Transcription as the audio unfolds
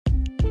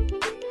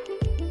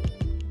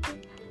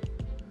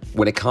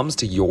When it comes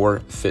to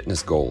your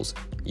fitness goals,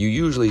 you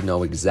usually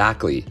know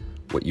exactly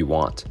what you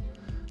want.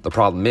 The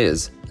problem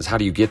is how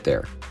do you get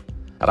there?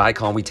 At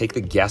Icon, we take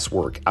the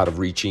guesswork out of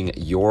reaching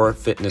your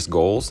fitness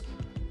goals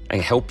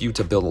and help you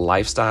to build a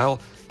lifestyle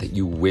that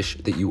you wish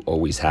that you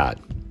always had.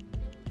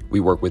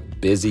 We work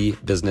with busy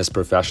business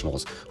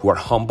professionals who are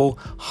humble,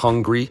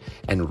 hungry,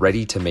 and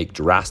ready to make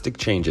drastic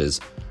changes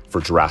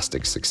for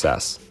drastic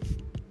success.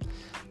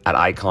 At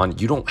Icon,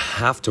 you don't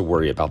have to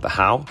worry about the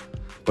how,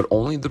 but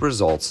only the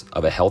results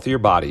of a healthier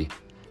body,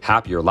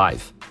 happier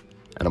life,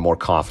 and a more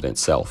confident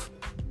self.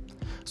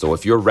 So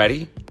if you're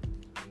ready,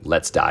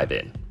 let's dive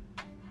in.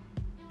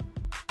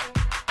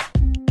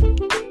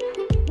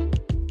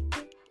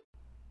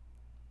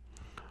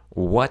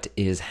 What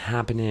is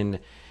happening,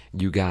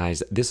 you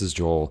guys? This is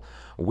Joel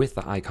with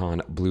the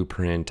Icon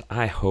Blueprint.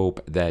 I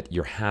hope that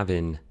you're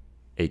having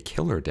a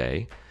killer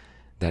day,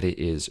 that it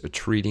is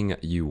treating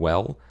you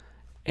well,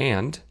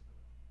 and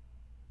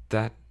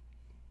that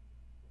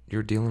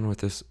you're dealing with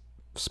this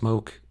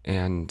smoke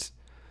and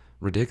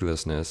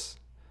ridiculousness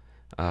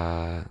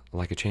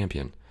like a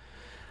champion.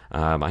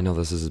 I know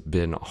this has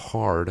been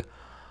hard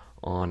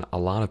on a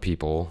lot of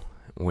people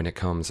when it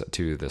comes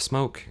to the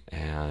smoke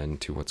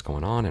and to what's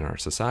going on in our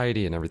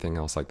society and everything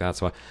else like that.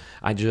 So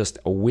I just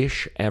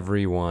wish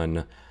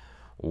everyone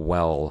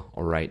well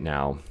right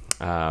now.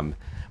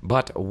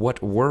 But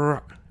what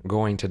we're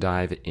going to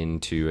dive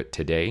into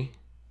today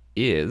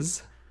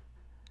is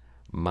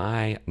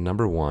my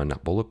number one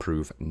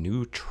bulletproof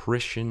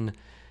nutrition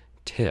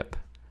tip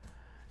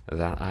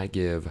that I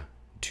give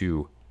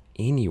to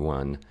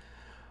anyone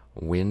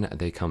when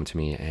they come to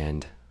me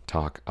and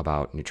talk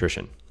about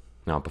nutrition.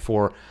 Now,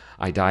 before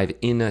I dive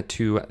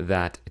into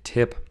that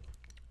tip,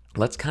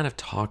 let's kind of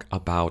talk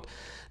about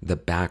the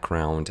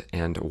background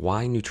and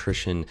why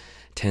nutrition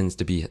tends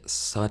to be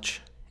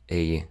such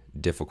a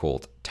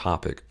difficult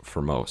topic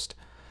for most.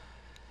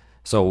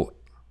 So,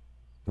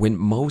 when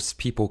most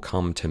people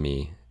come to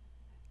me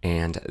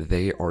and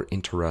they are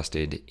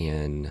interested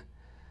in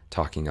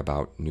talking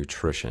about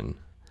nutrition,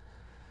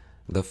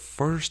 the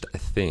first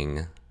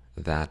thing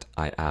that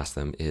I ask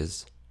them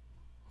is,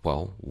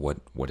 well,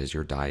 what is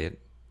your diet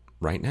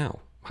right now?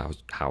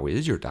 How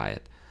is your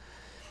diet?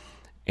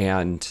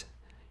 And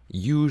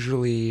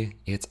usually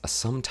it's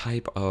some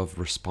type of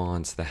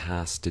response that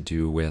has to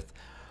do with,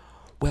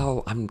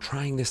 well, I'm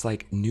trying this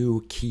like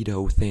new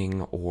keto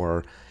thing,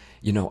 or,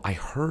 I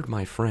heard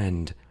my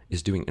friend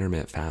is doing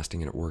intermittent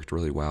fasting and it worked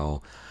really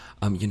well.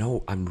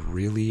 I'm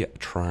really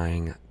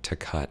trying to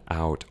cut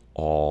out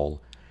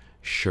all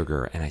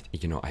sugar and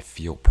I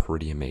feel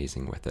pretty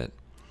amazing with it.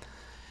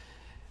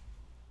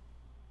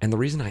 And the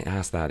reason I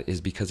ask that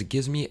is because it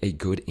gives me a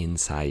good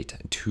insight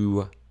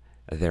to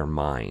their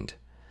mind,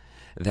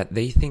 that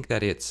they think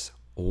that it's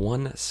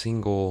one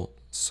single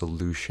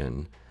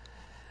solution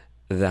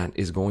that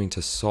is going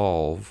to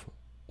solve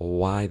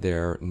why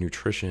their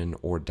nutrition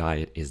or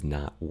diet is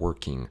not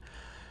working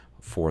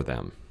for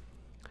them.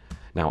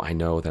 Now, I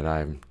know that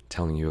I'm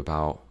telling you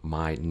about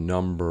my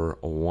number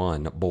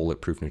one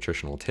bulletproof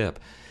nutritional tip,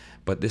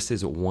 but this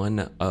is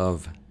one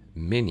of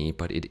many,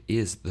 but it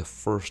is the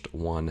first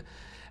one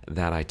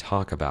that I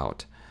talk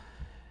about.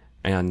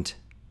 And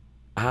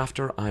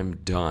after I'm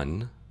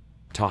done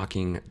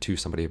talking to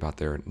somebody about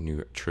their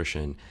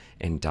nutrition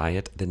and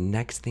diet, the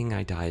next thing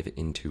I dive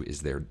into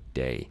is their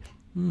day.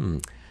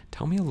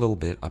 Tell me a little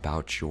bit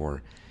about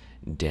your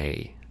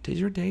day. Is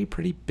your day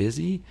pretty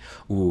busy?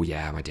 Ooh,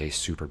 yeah, my day's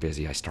super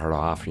busy. I start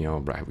off,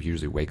 I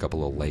usually wake up a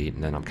little late,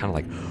 and then I'm kind of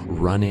like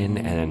running,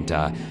 and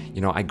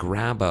I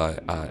grab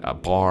a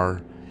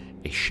bar,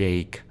 a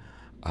shake,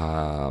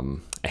 a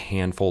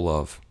handful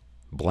of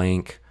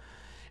blank,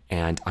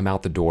 and I'm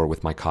out the door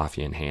with my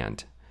coffee in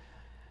hand.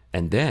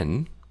 And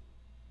then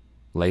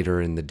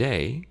later in the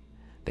day,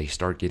 they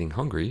start getting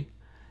hungry,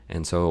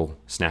 and so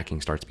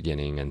snacking starts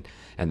beginning, and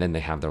then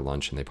they have their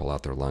lunch and they pull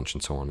out their lunch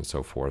and so on and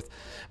so forth.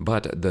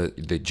 But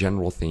the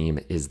general theme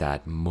is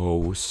that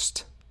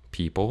most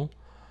people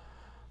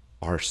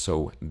are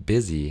so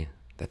busy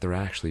that they're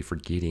actually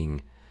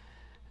forgetting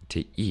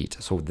to eat.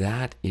 So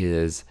that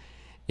is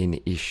an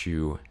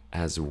issue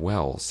as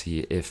well. See,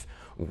 if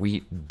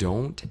we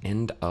don't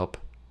end up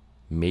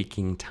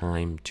making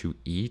time to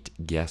eat,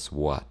 guess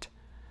what?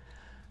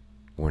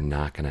 We're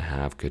not going to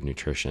have good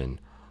nutrition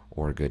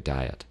or a good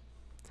diet.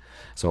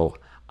 So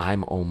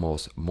I'm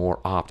almost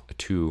more apt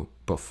to,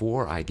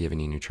 before I give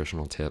any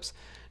nutritional tips,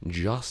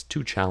 just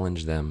to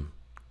challenge them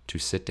to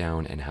sit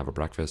down and have a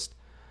breakfast,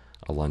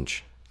 a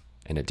lunch,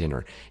 and a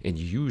dinner. And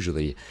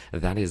usually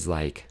that is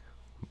like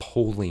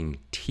pulling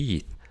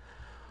teeth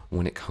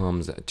when it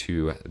comes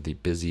to the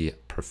busy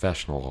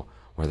professional,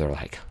 where they're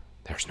like,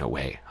 there's no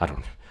way, I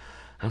don't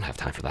have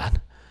time for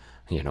that.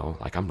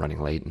 Like I'm running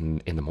late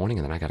in the morning,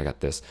 and then I got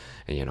this,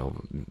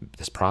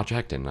 this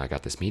project, and I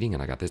got this meeting,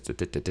 and I got this.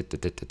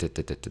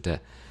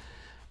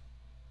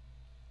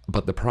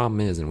 But the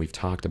problem is, and we've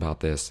talked about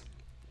this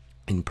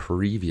in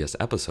previous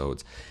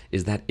episodes,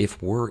 is that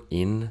if we're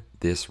in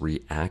this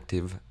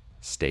reactive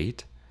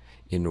state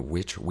in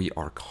which we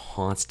are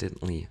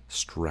constantly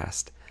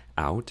stressed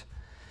out,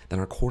 then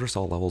our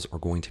cortisol levels are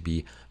going to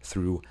be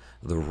through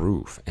the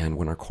roof. And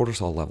when our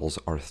cortisol levels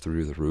are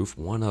through the roof,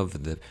 one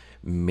of the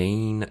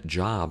main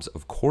jobs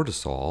of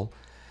cortisol,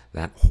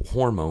 that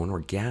hormone or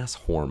gas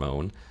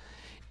hormone,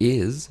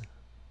 is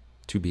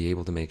to be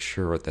able to make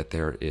sure that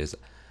there is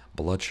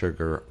blood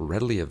sugar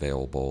readily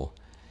available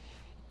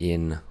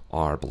in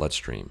our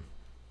bloodstream.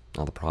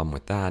 Now, the problem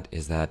with that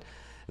is that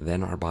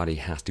then our body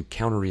has to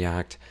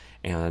counterreact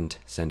and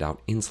send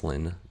out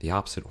insulin, the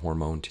opposite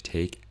hormone, to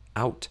take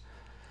out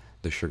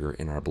the sugar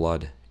in our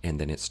blood, and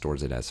then it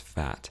stores it as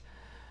fat.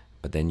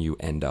 But then you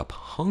end up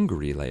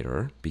hungry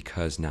later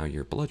because now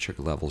your blood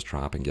sugar levels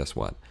drop, and guess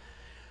what?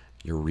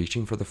 You're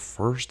reaching for the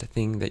first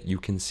thing that you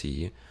can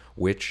see,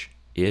 which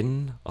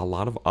in a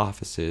lot of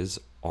offices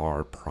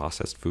are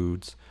processed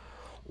foods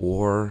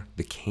or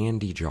the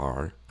candy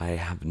jar. I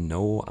have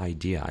no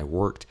idea. I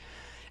worked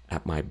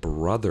at my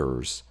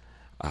brother's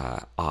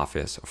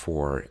office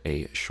for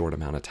a short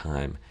amount of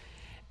time,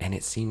 and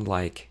it seemed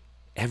like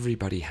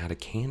everybody had a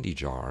candy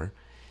jar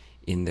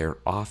in their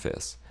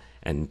office.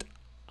 And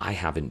I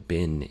haven't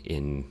been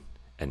in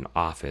an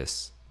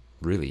office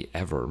really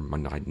ever.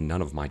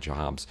 None of my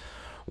jobs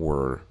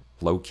were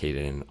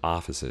located in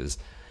offices,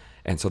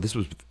 and so this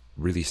was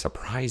really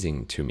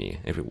surprising to me.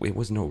 It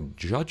was no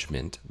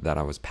judgment that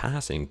I was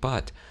passing,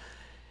 but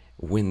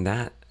when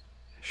that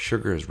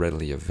sugar is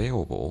readily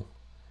available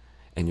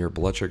and your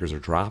blood sugars are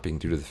dropping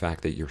due to the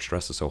fact that your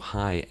stress is so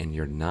high and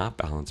you're not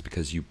balanced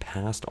because you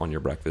passed on your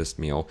breakfast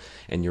meal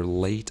and you're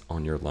late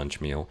on your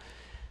lunch meal,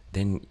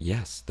 then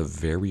yes, the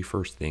very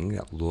first thing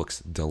that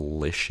looks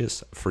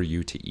delicious for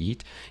you to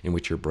eat, in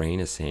which your brain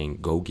is saying,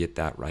 go get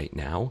that right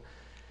now,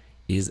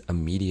 is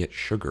immediate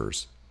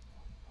sugars,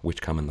 which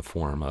come in the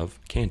form of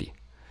candy.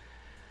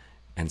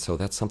 And so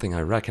that's something I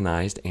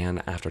recognized.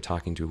 And after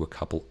talking to a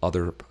couple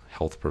other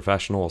health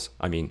professionals,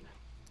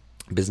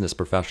 business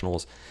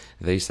professionals,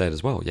 they said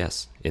as well,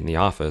 yes, in the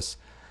office,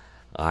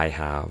 I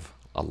have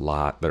a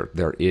lot,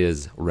 there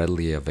is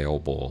readily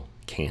available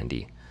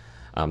candy.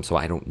 So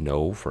I don't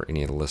know for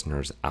any of the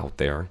listeners out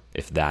there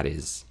if that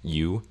is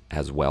you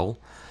as well,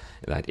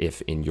 that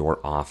if in your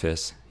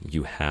office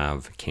you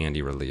have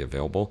candy readily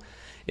available.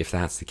 If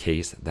that's the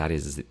case, that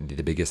is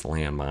the biggest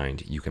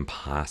landmine you can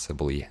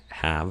possibly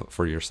have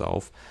for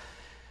yourself.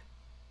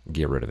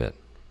 Get rid of it.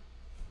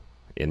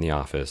 In the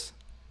office,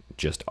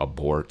 just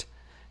abort,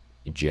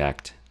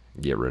 eject,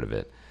 get rid of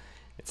it.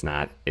 It's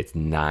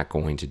not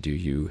going to do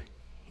you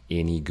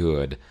any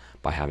good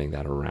by having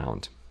that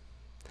around.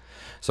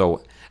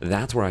 So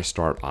that's where I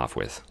start off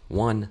with.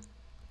 One,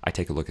 I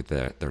take a look at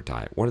their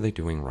diet. What are they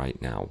doing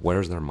right now?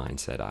 Where's their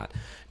mindset at?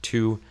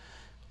 Two,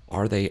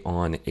 are they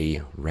on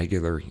a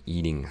regular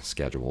eating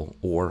schedule,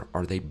 or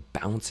are they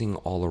bouncing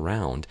all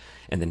around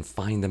and then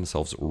find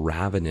themselves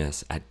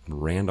ravenous at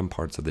random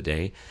parts of the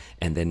day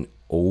and then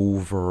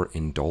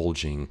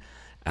overindulging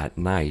at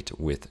night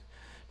with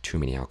too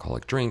many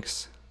alcoholic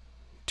drinks,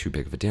 too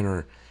big of a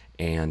dinner,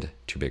 and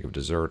too big of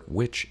dessert,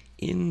 which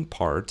in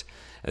part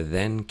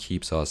then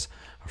keeps us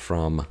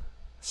from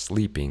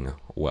sleeping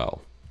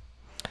well.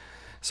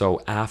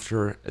 So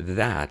after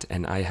that,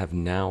 and I have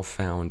now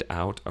found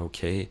out,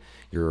 okay,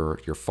 you're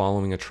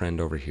following a trend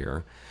over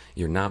here.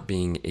 You're not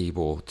being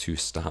able to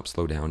stop,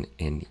 slow down,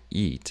 and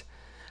eat.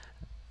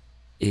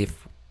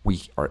 If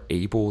we are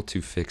able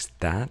to fix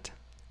that,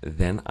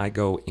 then I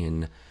go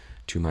in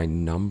to my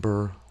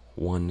number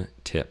one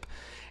tip.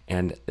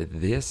 And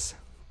this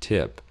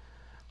tip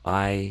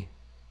I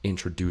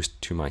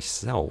introduced to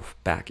myself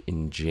back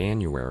in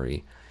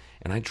January,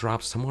 and I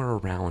dropped somewhere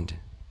around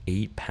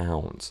 8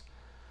 pounds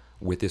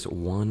with this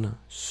one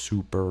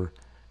super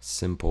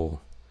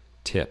simple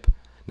tip.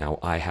 Now,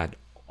 I had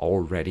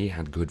already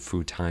had good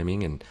food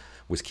timing and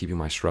was keeping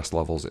my stress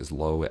levels as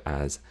low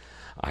as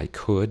I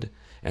could.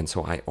 And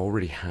so I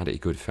already had a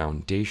good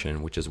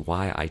foundation, which is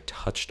why I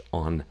touched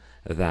on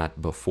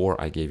that before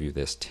I gave you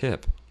this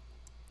tip.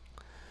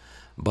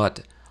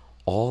 But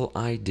all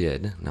I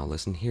did, now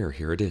listen here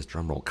it is,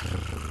 drum roll,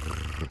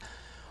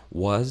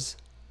 was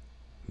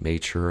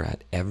made sure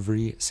at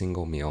every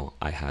single meal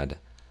I had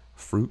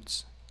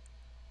fruits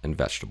and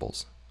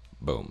vegetables.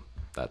 Boom,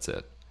 that's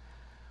it.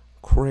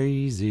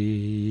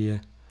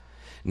 Crazy.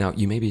 Now,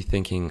 you may be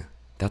thinking,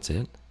 that's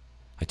it?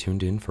 I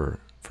tuned in for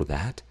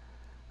that?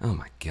 Oh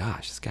my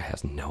gosh, this guy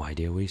has no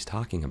idea what he's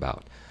talking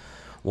about.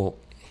 Well,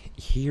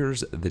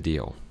 here's the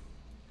deal.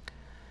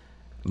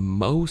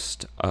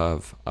 Most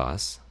of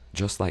us,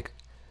 just like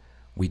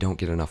we don't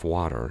get enough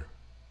water,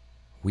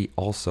 we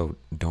also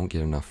don't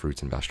get enough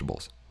fruits and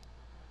vegetables.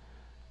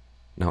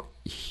 Now,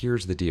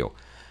 here's the deal.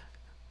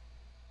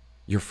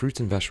 Your fruits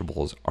and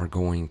vegetables are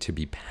going to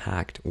be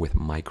packed with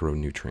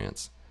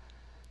micronutrients.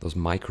 Those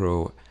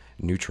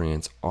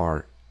micronutrients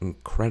are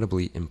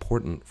incredibly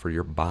important for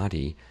your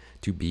body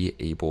to be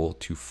able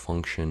to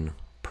function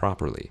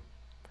properly.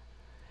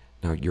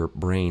 Now, your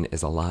brain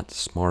is a lot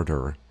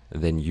smarter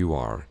than you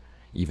are,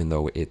 even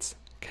though it's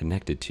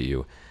connected to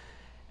you.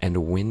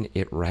 And when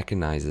it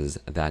recognizes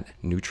that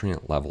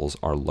nutrient levels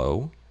are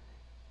low,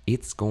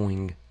 it's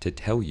going to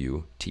tell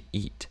you to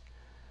eat.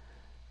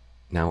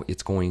 Now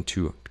it's going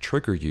to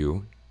trigger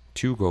you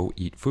to go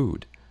eat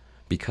food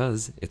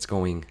because it's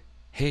going,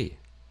 hey,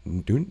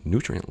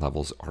 nutrient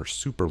levels are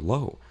super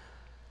low.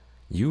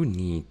 You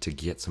need to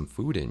get some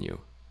food in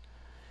you.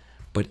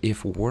 But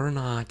if we're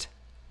not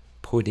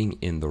putting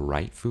in the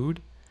right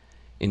food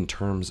in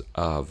terms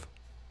of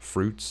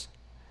fruits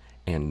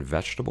and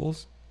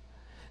vegetables,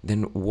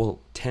 then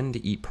we'll tend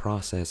to eat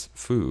processed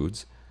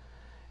foods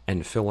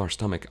and fill our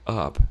stomach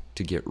up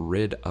to get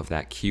rid of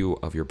that cue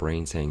of your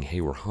brain saying, hey,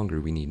 we're hungry,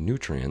 we need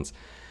nutrients.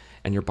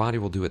 And your body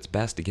will do its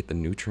best to get the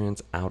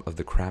nutrients out of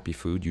the crappy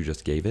food you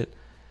just gave it,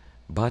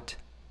 but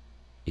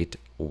it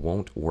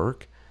won't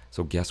work.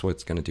 So guess what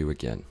it's going to do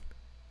again?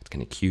 It's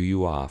going to cue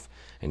you off,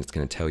 and it's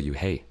going to tell you,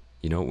 hey,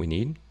 you know what we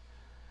need?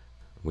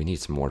 We need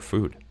some more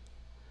food.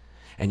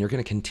 And you're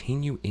going to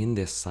continue in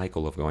this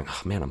cycle of going,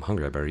 oh man, I'm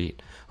hungry, I better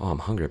eat. Oh, I'm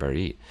hungry, I better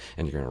eat.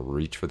 And you're going to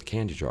reach for the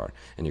candy jar,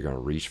 and you're going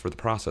to reach for the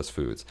processed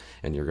foods,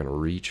 and you're going to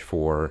reach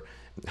for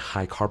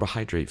high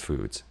carbohydrate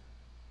foods.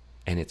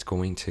 And it's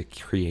going to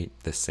create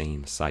the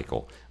same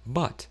cycle.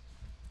 But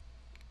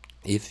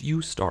if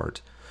you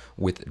start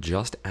with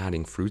just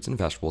adding fruits and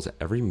vegetables at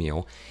every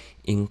meal,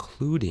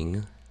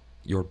 including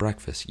your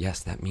breakfast,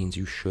 yes, that means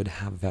you should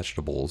have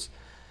vegetables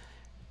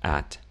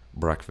at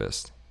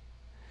breakfast.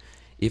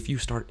 If you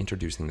start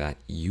introducing that,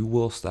 you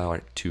will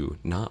start to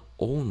not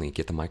only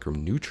get the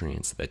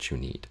micronutrients that you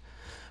need,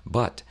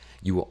 but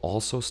you will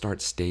also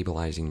start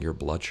stabilizing your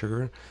blood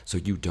sugar so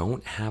you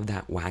don't have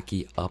that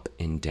wacky up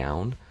and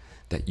down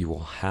that you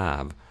will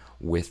have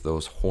with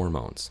those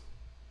hormones.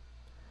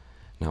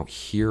 Now,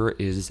 here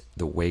is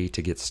the way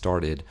to get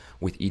started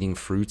with eating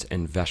fruits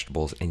and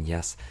vegetables. And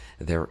yes,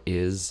 there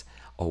is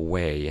a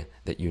way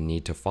that you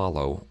need to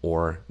follow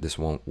or this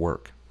won't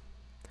work.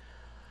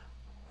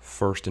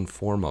 First and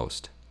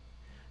foremost,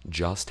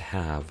 just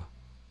have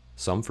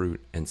some fruit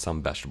and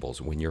some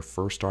vegetables. When you're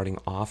first starting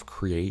off,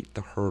 create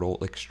the hurdle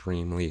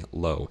extremely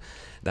low.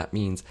 That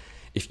means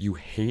if you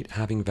hate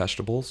having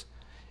vegetables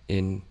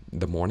in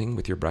the morning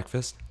with your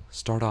breakfast,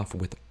 start off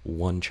with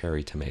one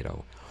cherry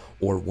tomato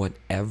or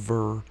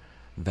whatever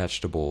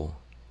vegetable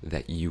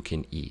that you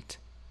can eat.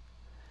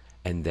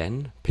 And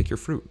then pick your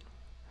fruit.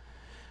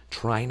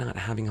 Try not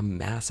having a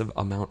massive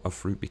amount of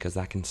fruit because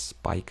that can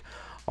spike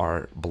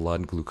our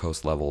blood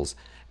glucose levels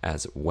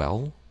as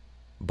well.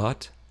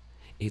 But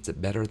it's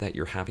better that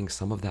you're having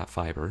some of that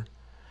fiber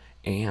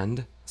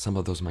and some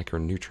of those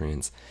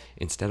micronutrients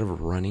instead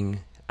of running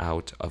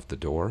out of the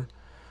door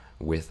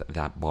with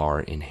that bar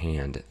in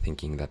hand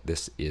thinking that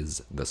this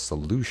is the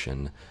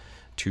solution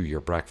to your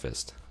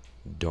breakfast.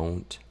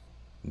 Don't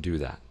do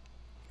that.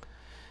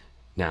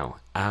 Now,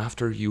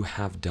 after you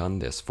have done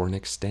this for an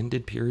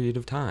extended period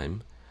of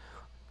time,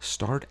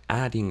 start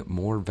adding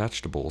more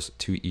vegetables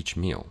to each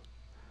meal.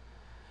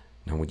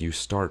 Now, when you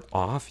start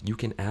off, you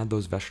can add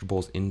those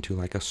vegetables into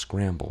like a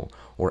scramble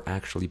or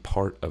actually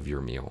part of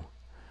your meal.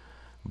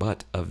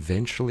 But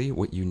eventually,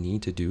 what you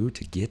need to do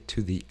to get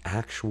to the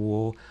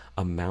actual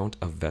amount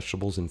of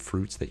vegetables and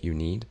fruits that you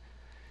need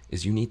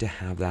is you need to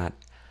have that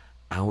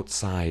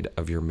outside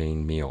of your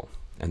main meal.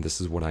 And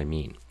this is what I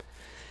mean.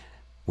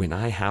 When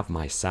I have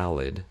my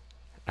salad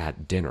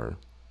at dinner,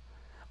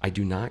 I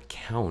do not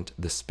count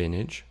the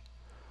spinach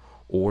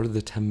or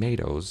the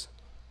tomatoes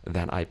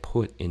that I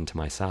put into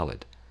my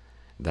salad.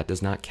 That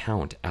does not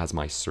count as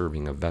my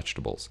serving of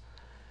vegetables.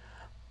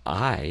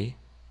 I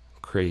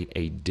create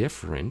a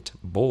different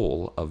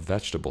bowl of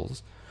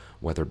vegetables,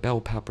 whether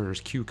bell peppers,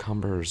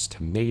 cucumbers,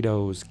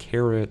 tomatoes,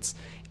 carrots,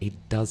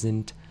 it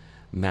doesn't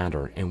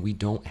matter. And we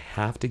don't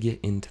have to get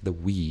into the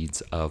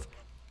weeds of,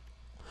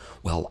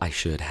 well, I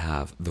should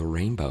have the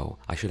rainbow.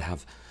 I should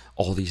have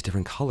all these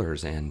different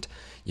colors and,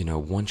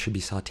 one should be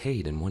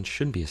sauteed and one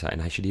shouldn't be sauteed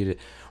and I should eat it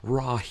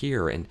raw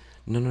here. And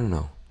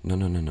no.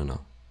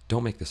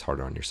 Don't make this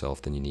harder on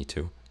yourself than you need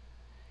to.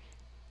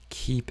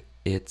 Keep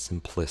it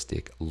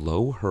simplistic,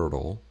 low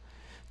hurdle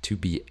to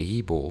be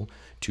able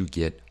to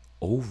get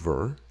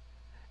over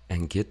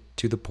and get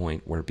to the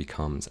point where it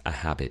becomes a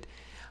habit.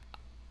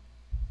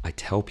 I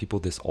tell people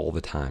this all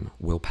the time.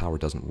 Willpower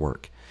doesn't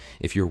work.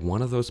 If you're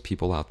one of those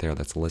people out there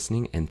that's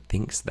listening and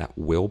thinks that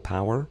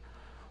willpower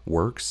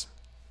works,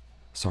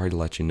 sorry to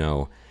let you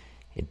know,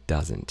 it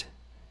doesn't.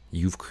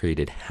 You've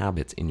created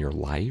habits in your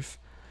life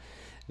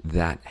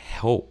that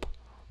help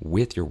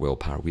with your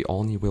willpower. We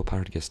all need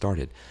willpower to get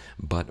started,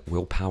 but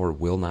willpower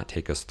will not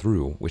take us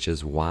through, which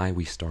is why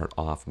we start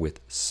off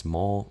with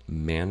small,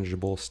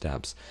 manageable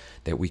steps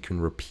that we can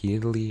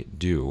repeatedly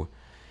do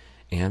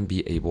and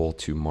be able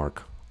to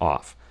mark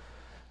off.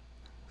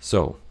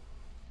 So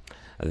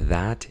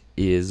that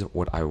is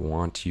what I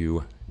want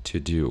you to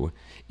do,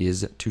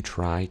 is to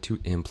try to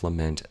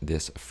implement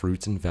this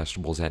fruits and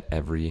vegetables at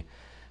every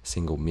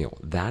single meal.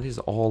 That is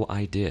all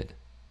I did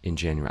in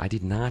January. I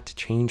did not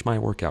change my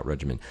workout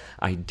regimen.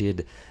 I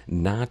did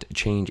not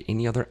change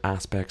any other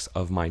aspects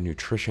of my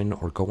nutrition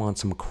or go on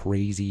some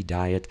crazy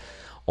diet.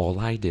 All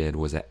I did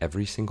was at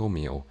every single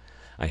meal,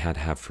 I had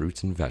to have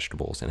fruits and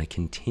vegetables. And I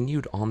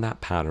continued on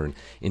that pattern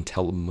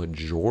until the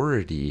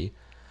majority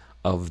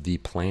of the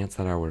plants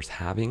that I was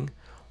having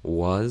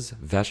was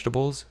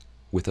vegetables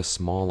with a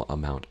small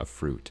amount of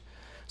fruit.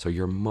 So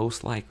you're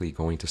most likely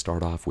going to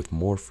start off with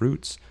more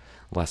fruits,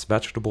 less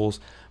vegetables,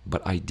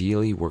 but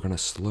ideally we're going to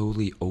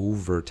slowly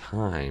over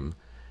time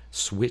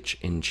switch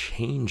and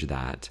change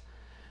that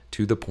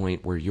to the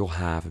point where you'll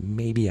have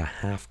maybe a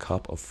half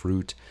cup of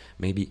fruit,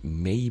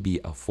 maybe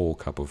a full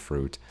cup of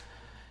fruit,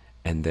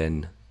 and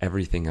then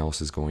everything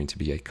else is going to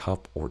be a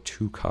cup or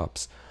 2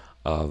 cups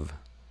of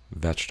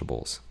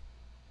vegetables.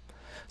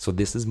 So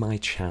this is my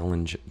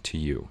challenge to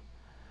you.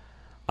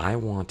 I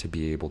want to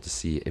be able to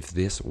see if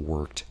this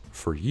worked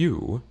for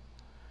you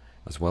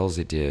as well as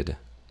it did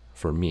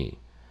for me,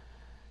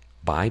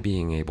 by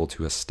being able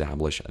to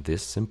establish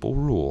this simple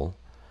rule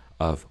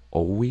of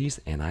always,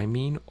 and I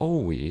mean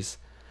always,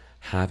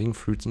 having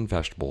fruits and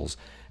vegetables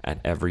at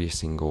every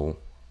single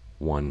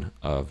one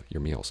of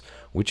your meals,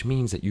 which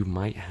means that you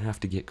might have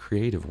to get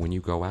creative when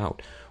you go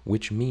out,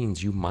 which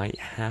means you might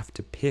have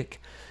to pick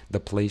the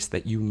place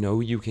that you know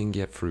you can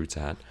get fruits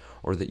at,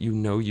 or that you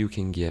know you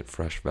can get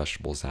fresh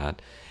vegetables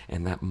at,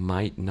 and that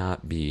might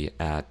not be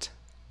at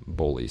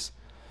Boley's.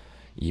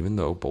 Even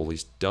though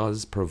Boley's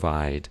does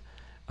provide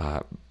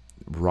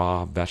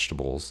raw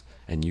vegetables,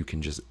 and you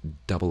can just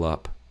double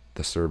up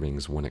the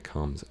servings when it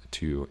comes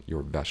to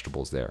your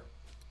vegetables there.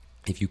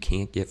 If you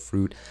can't get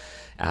fruit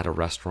at a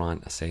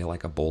restaurant, say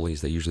like a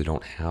Boley's, they usually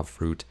don't have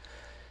fruit,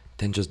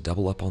 then just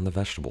double up on the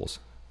vegetables.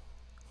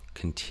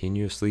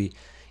 Continuously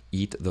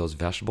eat those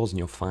vegetables, and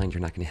you'll find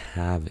you're not going to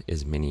have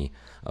as many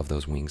of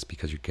those wings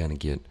because you're going to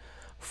get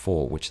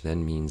full, which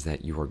then means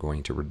that you are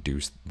going to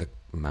reduce the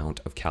amount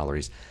of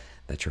calories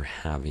that you're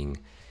having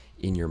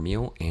in your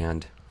meal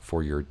and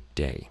for your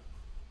day.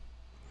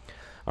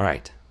 All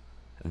right,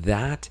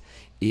 that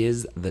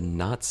is the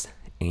nuts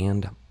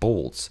and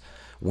bolts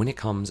when it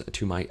comes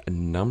to my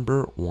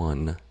number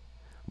 1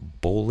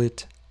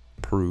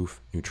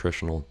 bulletproof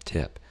nutritional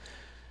tip.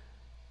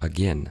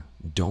 Again,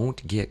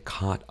 don't get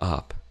caught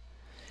up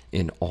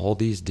in all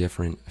these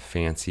different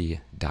fancy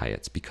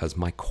diets, because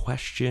my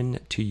question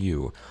to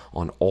you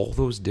on all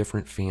those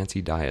different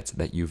fancy diets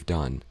that you've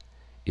done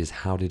is,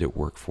 how did it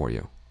work for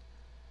you?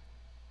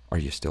 Are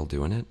you still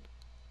doing it?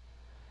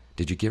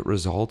 Did you get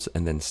results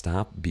and then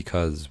stop?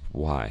 Because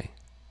why?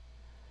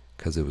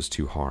 Because it was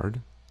too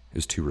hard? It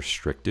was too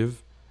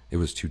restrictive? It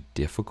was too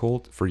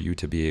difficult for you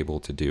to be able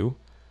to do?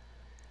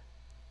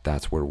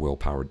 That's where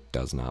willpower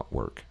does not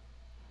work.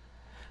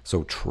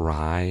 So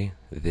try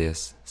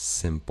this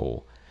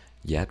simple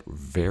yet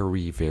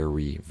very,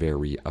 very,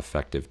 very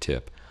effective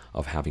tip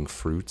of having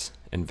fruits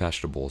and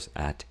vegetables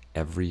at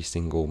every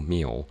single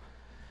meal,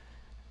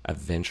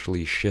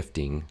 eventually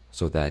shifting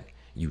so that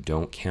you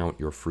don't count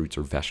your fruits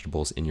or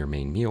vegetables in your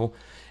main meal,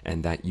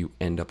 and that you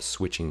end up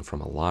switching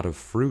from a lot of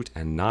fruit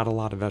and not a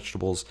lot of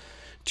vegetables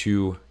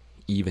to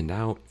evened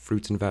out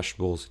fruits and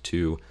vegetables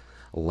to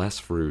less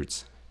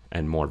fruits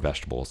and more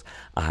vegetables.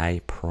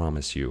 I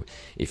promise you,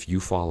 if you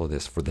follow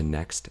this for the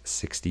next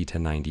 60 to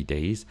 90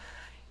 days,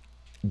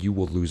 you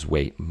will lose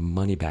weight,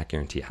 money back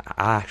guarantee.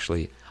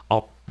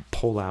 I'll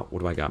pull out,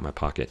 what do I got in my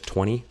pocket?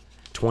 20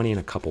 and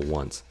a couple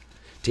ones.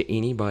 To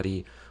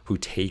anybody who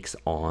takes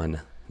on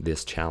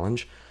this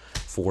challenge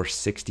for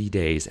 60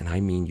 days, and I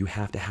mean you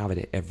have to have it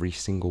at every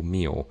single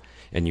meal,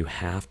 and you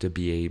have to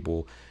be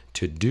able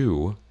to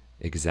do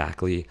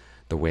exactly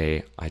the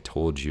way I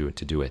told you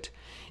to do it.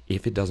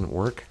 If it doesn't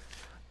work,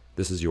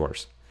 this is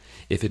yours.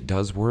 If it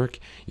does work,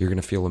 you're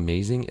going to feel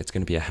amazing. It's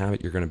going to be a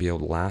habit you're going to be able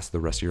to last the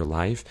rest of your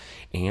life,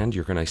 and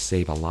you're going to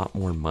save a lot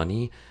more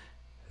money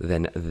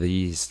than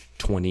these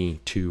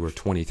 $22 or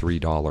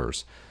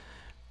 $23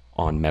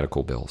 on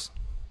medical bills.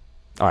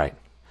 All right,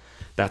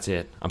 that's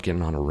it. I'm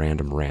getting on a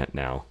random rant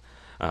now.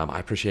 I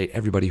appreciate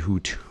everybody who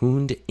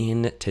tuned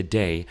in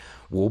today.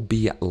 We'll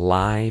be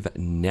live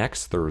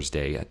next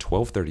Thursday at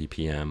 12:30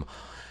 p.m.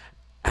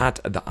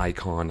 at the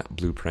Icon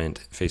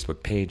Blueprint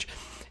Facebook page.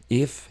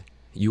 If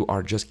you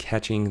are just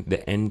catching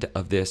the end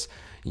of this,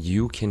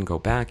 you can go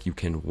back. You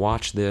can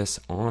watch this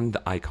on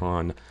the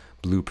Icon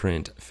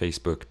Blueprint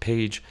Facebook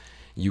page.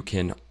 You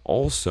can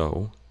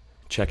also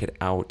check it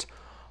out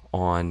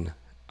on,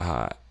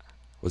 iTunes?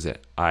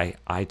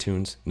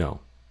 No,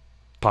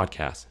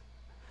 podcast.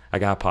 I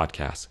got a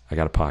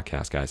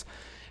podcast, guys.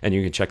 And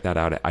you can check that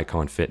out at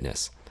Icon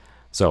Fitness.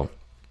 So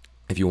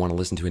if you want to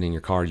listen to it in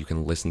your car, you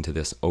can listen to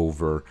this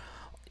over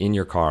in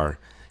your car.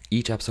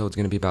 Each episode is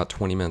going to be about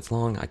 20 minutes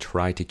long. I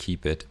try to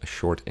keep it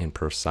short and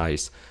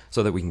precise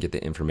so that we can get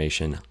the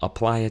information,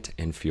 apply it,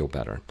 and feel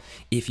better.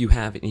 If you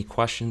have any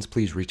questions,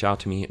 please reach out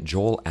to me,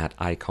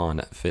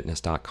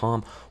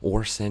 joel@iconfitness.com,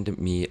 or send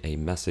me a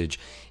message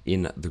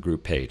in the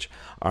group page.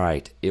 All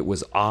right, it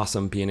was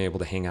awesome being able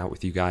to hang out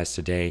with you guys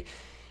today.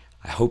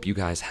 I hope you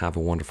guys have a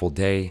wonderful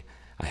day.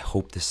 I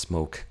hope the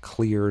smoke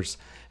clears,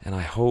 and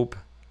I hope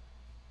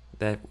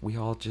that we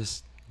all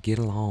just get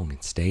along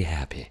and stay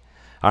happy.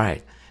 All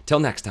right. Till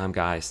next time,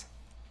 guys.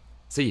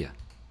 See ya.